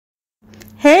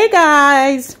Hey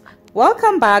guys,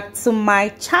 welcome back to my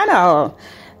channel.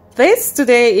 This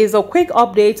today is a quick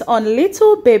update on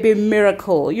little baby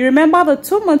Miracle. You remember the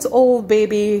 2-month-old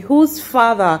baby whose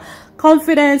father,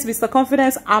 Mr.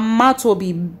 Confidence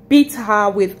Amatobi, beat her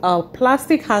with a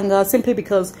plastic hanger simply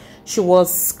because she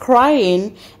was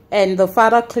crying, and the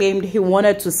father claimed he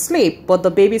wanted to sleep, but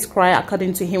the baby's cry,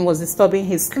 according to him, was disturbing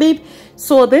his sleep.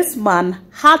 So this man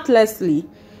heartlessly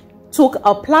took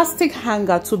a plastic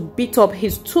hanger to beat up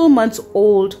his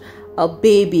 2-month-old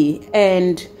baby,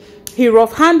 and he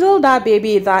rough-handled that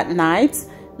baby that night,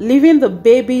 leaving the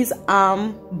baby's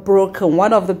arm broken.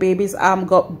 One of the baby's arm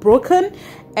got broken,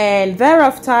 and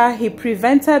thereafter he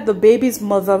prevented the baby's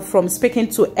mother from speaking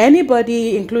to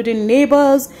anybody, including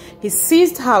neighbors. He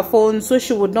seized her phone so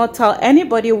she would not tell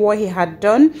anybody what he had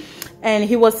done, and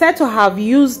he was said to have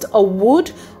used a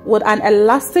wood with an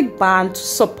elastic band to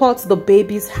support the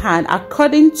baby's hand.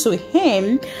 According to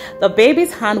him, the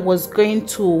baby's hand was going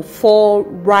to fall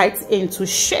right into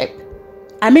shape.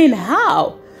 I mean,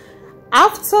 how?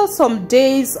 After some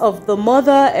days of the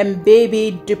mother and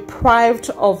baby deprived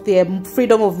of their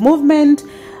freedom of movement,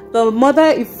 the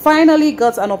mother finally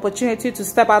got an opportunity to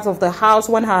step out of the house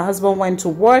when her husband went to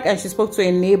work, and she spoke to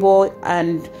a neighbor,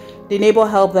 and the neighbor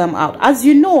helped them out. As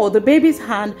you know, the baby's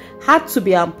hand had to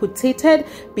be amputated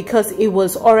because it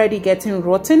was already getting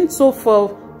rotten. So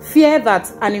for fear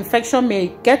that an infection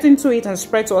may get into it and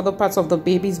spread to other parts of the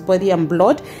baby's body and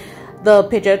blood, the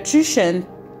pediatrician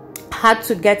had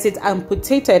to get it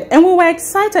amputated, and we were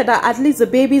excited that at least the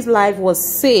baby's life was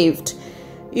saved,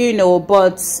 you know.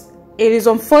 But it is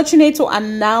unfortunate to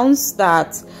announce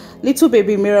that little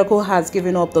baby Miracle has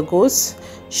given up the ghost.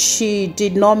 She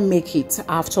did not make it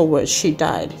afterwards. She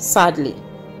died, sadly.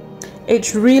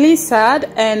 It's really sad,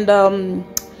 and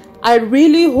I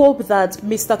really hope that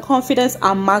Mr. Confidence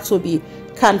Amatobi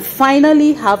can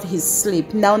finally have his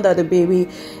sleep now that the baby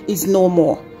is no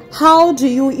more. How do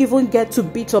you even get to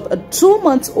beat up a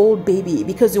 2-month-old baby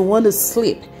because you want to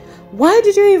sleep? Why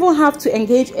did you even have to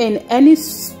engage in any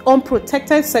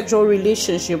unprotected sexual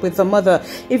relationship with the mother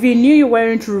if you knew you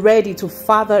weren't ready to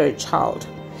father a child?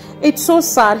 It's so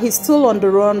sad. He's still on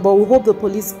the run, but we hope the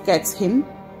police get him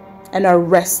and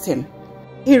arrest him.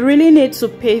 He really needs to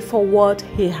pay for what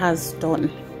he has done.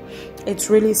 It's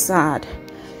really sad.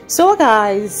 So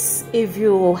guys, if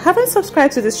you haven't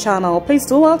subscribed to this channel, please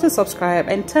do well to subscribe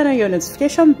and turn on your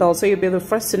notification bell so you'll be the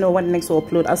first to know when next we'll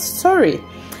upload a story.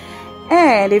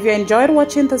 And if you enjoyed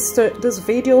watching this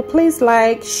video, please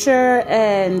like, share,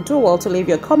 and do well to leave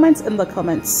your comments in the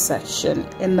comments section.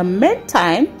 In the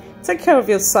meantime, take care of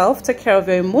yourself, take care of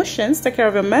your emotions, take care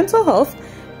of your mental health,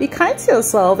 be kind to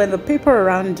yourself and the people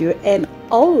around you, and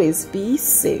always be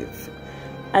safe.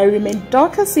 I remain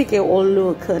Dr. CK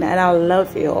Olukun, and I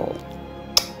love you all.